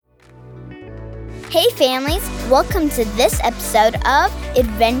Hey families, welcome to this episode of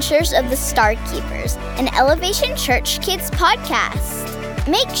Adventures of the Star Keepers, an Elevation Church Kids podcast.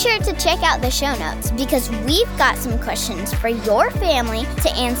 Make sure to check out the show notes because we've got some questions for your family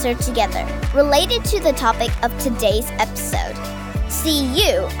to answer together related to the topic of today's episode. See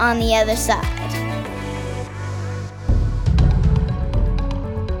you on the other side.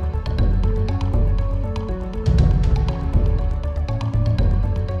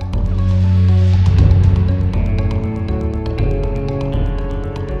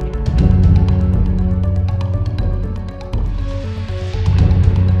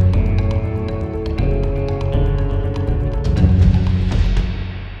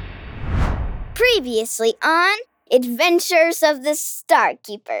 Previously on Adventures of the Star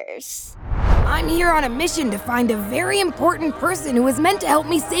Keepers. I'm here on a mission to find a very important person who is meant to help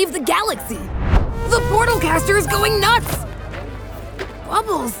me save the galaxy. The portal caster is going nuts!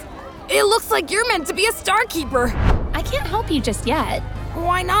 Bubbles, it looks like you're meant to be a star keeper. I can't help you just yet.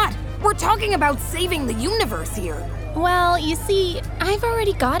 Why not? We're talking about saving the universe here. Well, you see, I've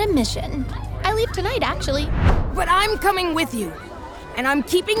already got a mission. I leave tonight, actually. But I'm coming with you. And I'm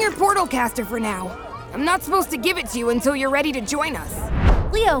keeping your portal caster for now. I'm not supposed to give it to you until you're ready to join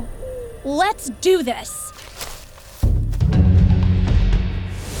us. Leo, let's do this.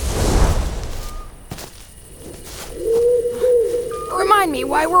 Remind me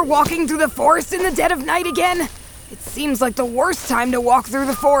why we're walking through the forest in the dead of night again? It seems like the worst time to walk through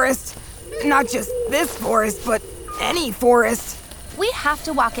the forest. Not just this forest, but any forest. We have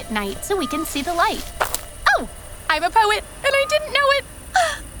to walk at night so we can see the light. Oh, I'm a poet, and I didn't know it.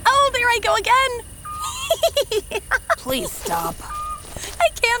 Oh, there I go again. Please stop. I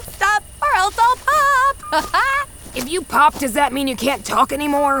can't stop, or else I'll pop. If you pop, does that mean you can't talk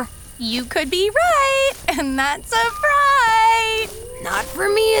anymore? You could be right, and that's a fright. Not for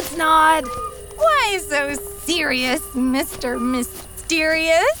me, it's not. Why so serious, Mr.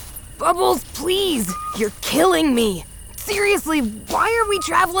 Mysterious? Bubbles, please. You're killing me. Seriously, why are we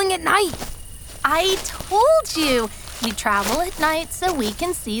traveling at night? I told you. We travel at night so we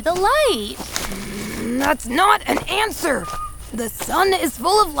can see the light. That's not an answer. The sun is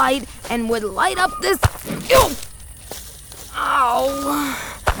full of light and would light up this... Ew! Ow.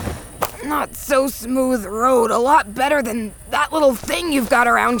 Not so smooth road. A lot better than that little thing you've got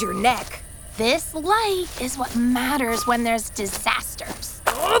around your neck. This light is what matters when there's disasters.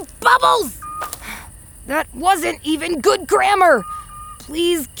 Oh, Bubbles! That wasn't even good grammar.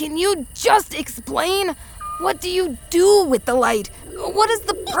 Please, can you just explain? What do you do with the light? What is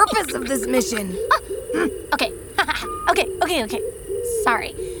the purpose of this mission? Okay. Okay.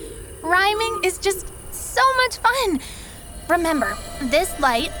 Sorry. Rhyming is just so much fun. Remember, this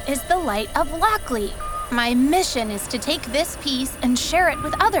light is the light of Lockley. My mission is to take this piece and share it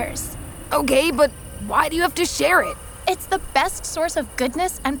with others. Okay, but why do you have to share it? It's the best source of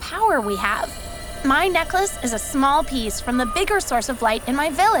goodness and power we have. My necklace is a small piece from the bigger source of light in my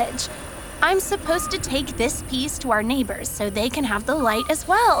village. I'm supposed to take this piece to our neighbors so they can have the light as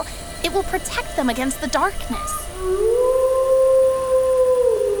well. It will protect them against the darkness.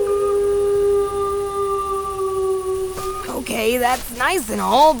 Okay, that's nice and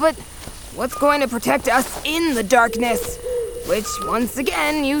all, but what's going to protect us in the darkness? Which, once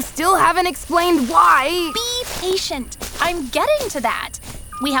again, you still haven't explained why. Be patient. I'm getting to that.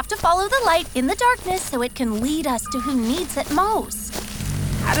 We have to follow the light in the darkness so it can lead us to who needs it most.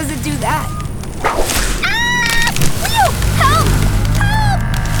 How does it do that? Ah! Leo! Help! Help!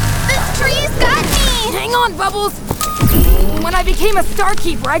 This tree's got me! Hang on, Bubbles! When I became a Star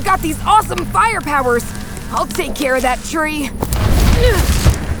Keeper, I got these awesome fire powers. I'll take care of that tree.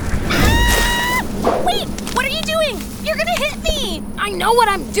 Ah! Wait! What are you doing? You're gonna hit me! I know what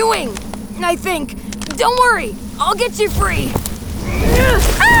I'm doing, I think. Don't worry, I'll get you free.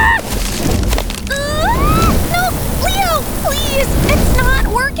 Ah! No! Leo! Please! It's not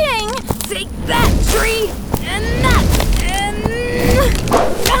working! Take that, tree! And that! And...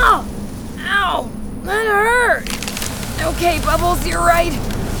 Ow! Ow! That hurt! Okay, Bubbles, you're right.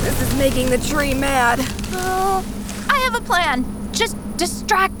 This is making the tree mad. Oh, I have a plan. Just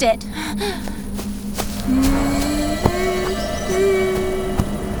distract it.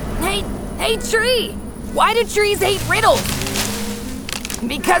 Hey, tree! Why do trees hate riddles?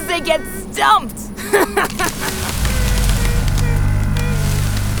 Because they get stumped!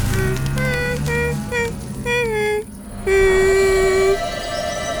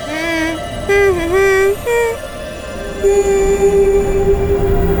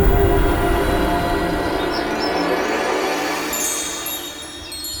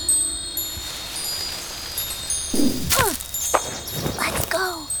 Let's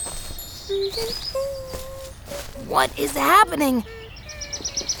go. What is happening?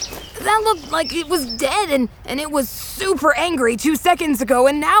 That looked like it was dead and it was super angry 2 seconds ago,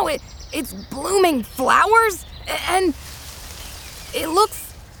 and now it's blooming flowers and it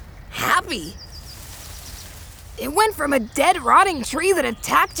looks happy. It went from a dead, rotting tree that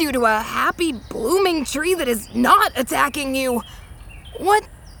attacked you to a happy, blooming tree that is not attacking you. What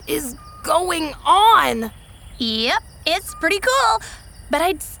is going on? Yep, it's pretty cool. But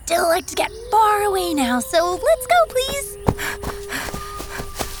I'd still like to get far away now, so let's go, please.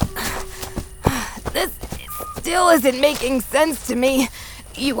 This still isn't making sense to me.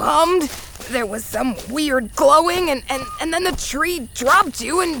 You hummed, there was some weird glowing, and then the tree dropped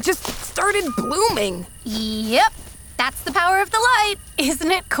you and just started blooming. Yep, that's the power of the light.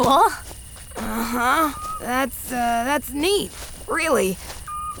 Isn't it cool? Uh-huh. That's neat, really.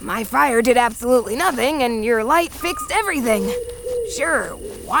 My fire did absolutely nothing, and your light fixed everything. Sure,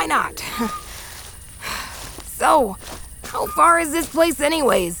 why not? So, how far is this place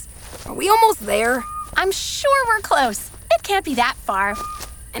anyways? Are we almost there? I'm sure we're close. It can't be that far.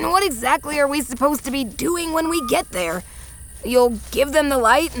 And what exactly are we supposed to be doing when we get there? You'll give them the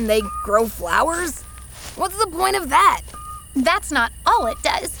light and they grow flowers? What's the point of that? That's not all it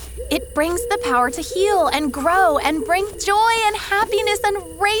does. It brings the power to heal and grow and bring joy and happiness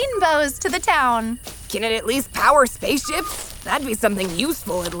and rainbows to the town. Can it at least power spaceships? That'd be something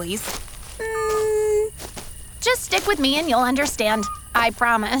useful at least. Just stick with me and you'll understand. I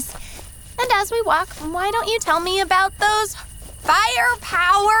promise. And as we walk, why don't you tell me about those fire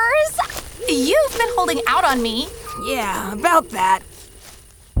powers? You've been holding out on me. Yeah, about that.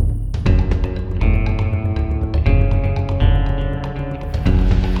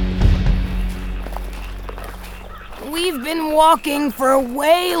 We've been walking for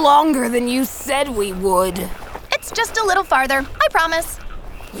way longer than you said we would. It's just a little farther, I promise.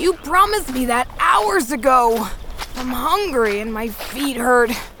 You promised me that hours ago. I'm hungry and my feet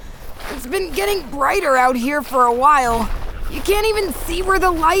hurt. It's been getting brighter out here for a while. You can't even see where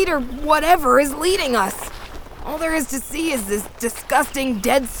the light or whatever is leading us. All there is to see is this disgusting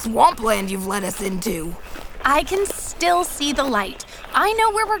dead swampland you've led us into. I can still see the light. I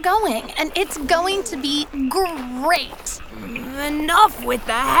know where we're going, and it's going to be great. Enough with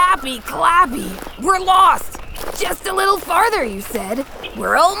the happy clappy. We're lost. Just a little farther, you said.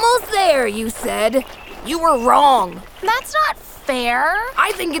 We're almost there, you said. You were wrong. That's not fair.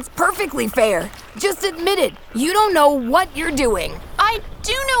 I think it's perfectly fair. Just admit it. You don't know what you're doing. I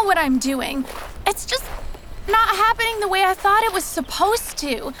do know what I'm doing. It's just not happening the way I thought it was supposed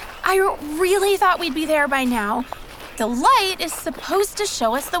to. I really thought we'd be there by now. The light is supposed to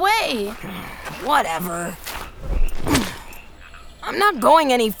show us the way. Whatever. I'm not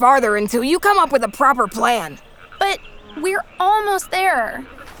going any farther until you come up with a proper plan. But we're almost there.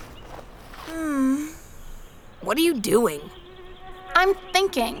 What are you doing? I'm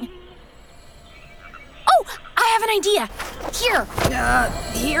thinking. Oh, I have an idea. Here.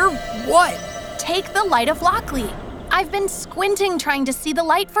 Here? What? Take the light of Lockley. I've been squinting trying to see the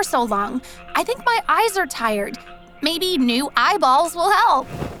light for so long. I think my eyes are tired. Maybe new eyeballs will help.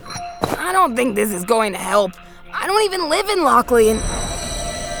 I don't think this is going to help. I don't even live in Lockley and...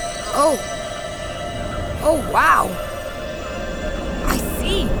 Oh, wow. I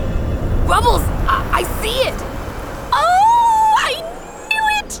see. Bubbles, I see it. Oh, I knew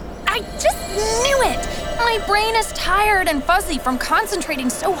it! I just knew it! My brain is tired and fuzzy from concentrating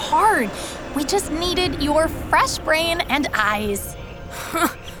so hard. We just needed your fresh brain and eyes.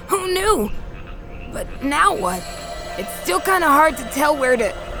 Who knew? But now what? It's still kind of hard to tell where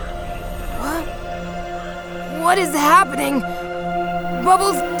to... What? What is happening?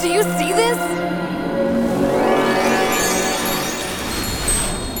 Bubbles, do you see this?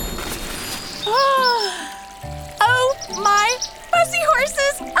 Oh, my fuzzy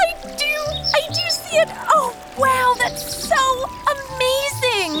horses! I do see it! Oh, wow, that's so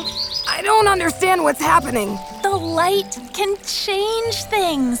amazing! I don't understand what's happening. The light can change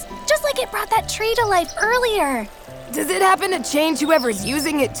things, just like it brought that tree to life earlier. Does it happen to change whoever's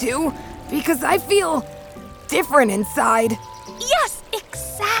using it too? Because I feel different inside. Yes,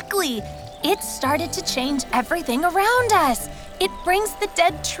 exactly! It started to change everything around us. It brings the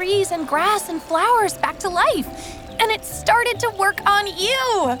dead trees and grass and flowers back to life. And it started to work on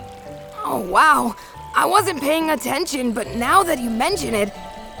you. Oh, wow. I wasn't paying attention, but now that you mention it,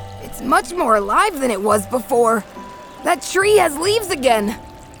 it's much more alive than it was before. That tree has leaves again.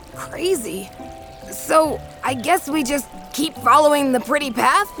 Crazy. So, I guess we just keep following the pretty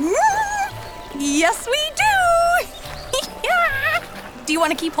path? Yes, we do! Do you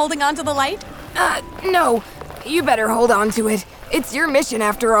want to keep holding on to the light? No. You better hold on to it. It's your mission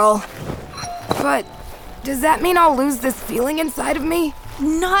after all. But does that mean I'll lose this feeling inside of me?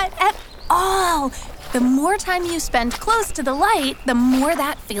 Not at all. The more time you spend close to the light, the more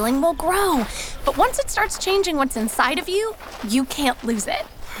that feeling will grow. But once it starts changing what's inside of you, you can't lose it.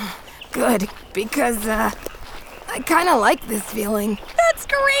 Good, because I kind of like this feeling. That's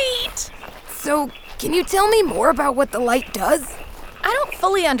great! So, can you tell me more about what the light does? I don't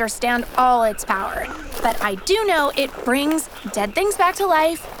fully understand all its power, but I do know it brings dead things back to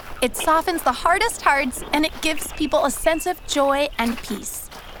life, it softens the hardest hearts, and it gives people a sense of joy and peace.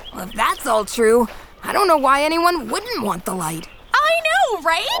 Well, if that's all true, I don't know why anyone wouldn't want the light. I know,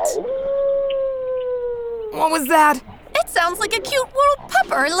 right? What was that? It sounds like a cute little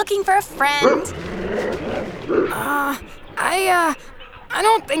pupper looking for a friend. I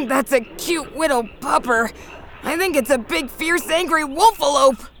don't think that's a cute little pupper. I think it's a big, fierce, angry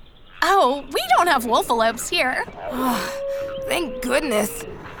wolfalope. Oh, we don't have wolfalopes here. Thank goodness.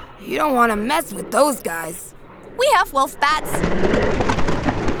 You don't want to mess with those guys. We have wolf bats.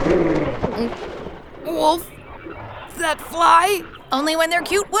 Wolf? That fly? Only when they're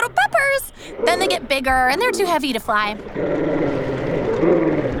cute little peppers. Then they get bigger and they're too heavy to fly.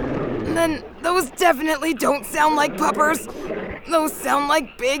 Then those definitely don't sound like puppers. Those sound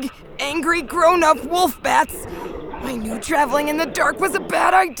like big, angry, grown-up wolf bats. I knew traveling in the dark was a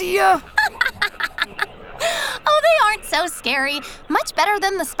bad idea. Oh, they aren't so scary. Much better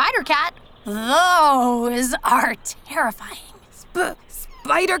than the spider cat. Those are terrifying.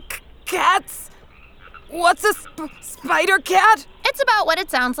 Spider cats? What's a spider cat? It's about what it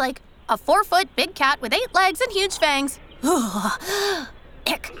sounds like. A 4-foot big cat with 8 legs and huge fangs.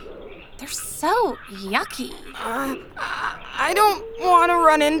 Ick. They're so yucky. I don't want to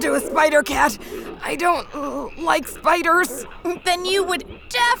run into a spider cat. I don't like spiders. Then you would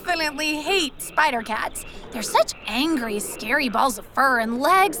definitely hate spider cats. They're such angry, scary balls of fur and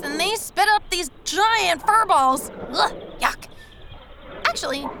legs, and they spit up these giant fur balls. Ugh, yuck.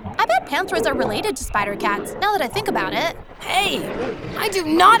 Actually, I bet panthers are related to spider cats, now that I think about it. Hey, I do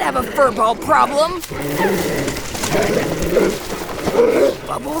not have a furball problem.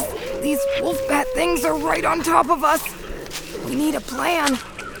 Bubbles, these wolf bat things are right on top of us. We need a plan.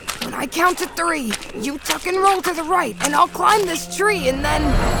 When I count to 3, you tuck and roll to the right, and I'll climb this tree, and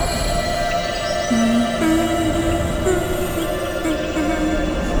then...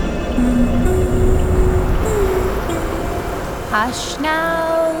 Hush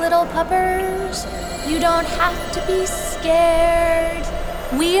now, little puppers. You don't have to be scared.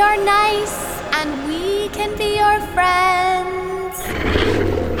 We are nice, and we can be your friends.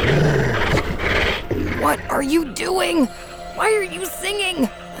 What are you doing? Why are you singing?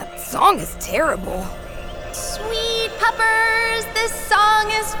 That song is terrible. Sweet puppers, this song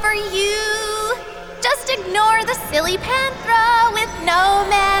is for you. Just ignore the silly panthera with no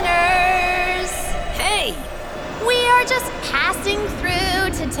manners. Hey! We are just passing through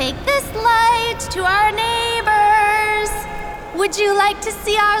to take this light to our neighbors. Would you like to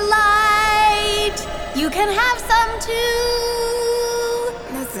see our light? You can have some too.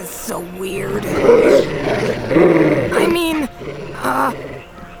 This is so weird. I mean,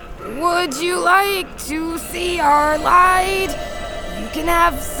 would you like to see our light? You can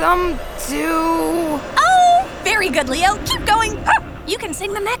have some too. Oh, very good, Leo. Keep going. You can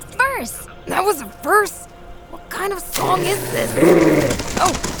sing the next verse. That was a verse? What kind of song is this?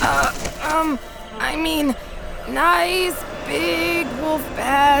 I mean, nice big wolf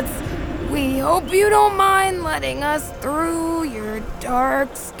bats. We hope you don't mind letting us through your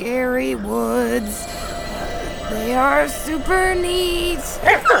dark, scary woods. They are super neat.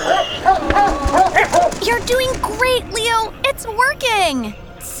 You're doing great, Leo. It's working.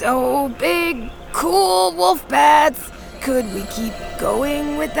 So big, cool wolf bats. Could we keep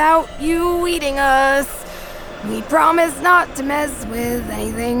going without you eating us? We promise not to mess with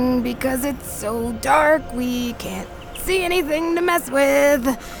anything because it's so dark we can't see anything to mess with.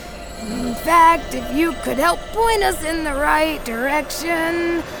 In fact, if you could help point us in the right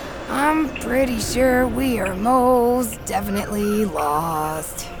direction, I'm pretty sure we are most definitely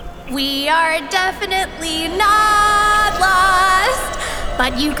lost. We are definitely not lost,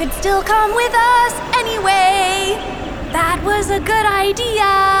 but you could still come with us anyway. That was a good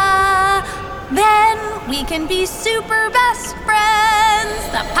idea. Then we can be super best friends,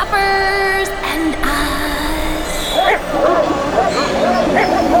 the puppers and us.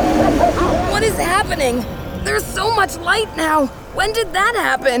 What is happening? There's so much light now. When did that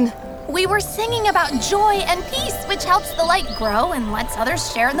happen? We were singing about joy and peace, which helps the light grow and lets others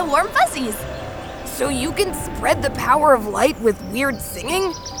share in the warm fuzzies. So you can spread the power of light with weird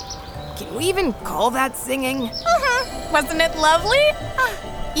singing? Can we even call that singing? Wasn't it lovely?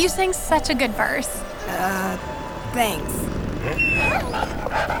 You sang such a good verse. Thanks.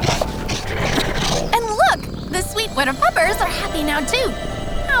 And look! The sweet widow puppers are happy now, too.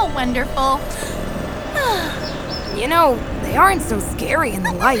 How wonderful. You know, they aren't so scary in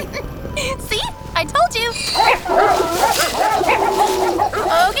the light. See? I told you.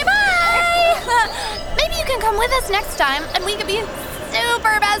 Okay, bye! Maybe you can come with us next time, and we could be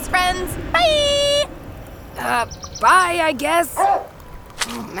super best friends. Bye! Bye, I guess.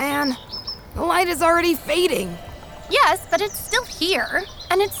 Oh, man. The light is already fading. Yes, but it's still here,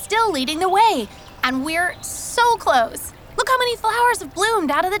 and it's still leading the way. And we're so close. Look how many flowers have bloomed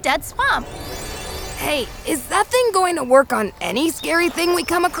out of the dead swamp. Hey, is that thing going to work on any scary thing we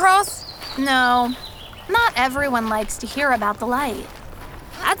come across? No, not everyone likes to hear about the light.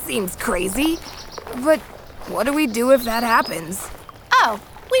 That seems crazy. But what do we do if that happens? Oh,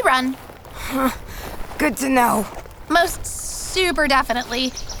 we run. Good to know. Most super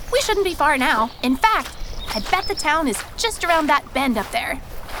definitely. We shouldn't be far now. In fact, I bet the town is just around that bend up there.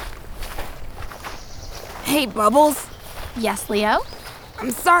 Hey, Bubbles. Yes, Leo?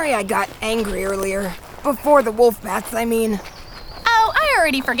 I'm sorry I got angry earlier. Before the wolf bats, I mean. Oh, I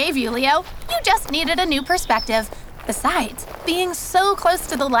already forgave you, Leo. You just needed a new perspective. Besides, being so close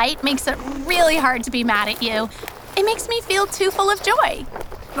to the light makes it really hard to be mad at you. It makes me feel too full of joy.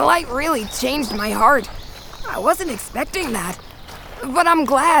 The light really changed my heart. I wasn't expecting that. But I'm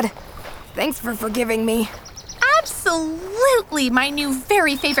glad. Thanks for forgiving me. Absolutely, my new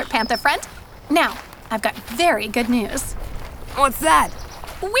very favorite panther friend. Now, I've got very good news. What's that?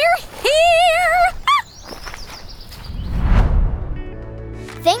 We're here!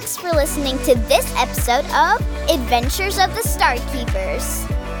 Thanks for listening to this episode of Adventures of the Star Keepers.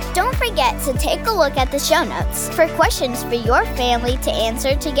 Don't forget to take a look at the show notes for questions for your family to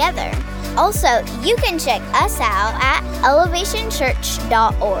answer together. Also, you can check us out at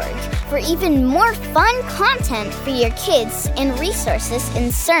elevationchurch.org for even more fun content for your kids and resources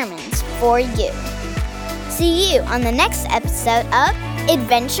and sermons for you. See you on the next episode of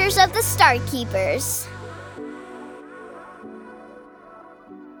Adventures of the Star Keepers.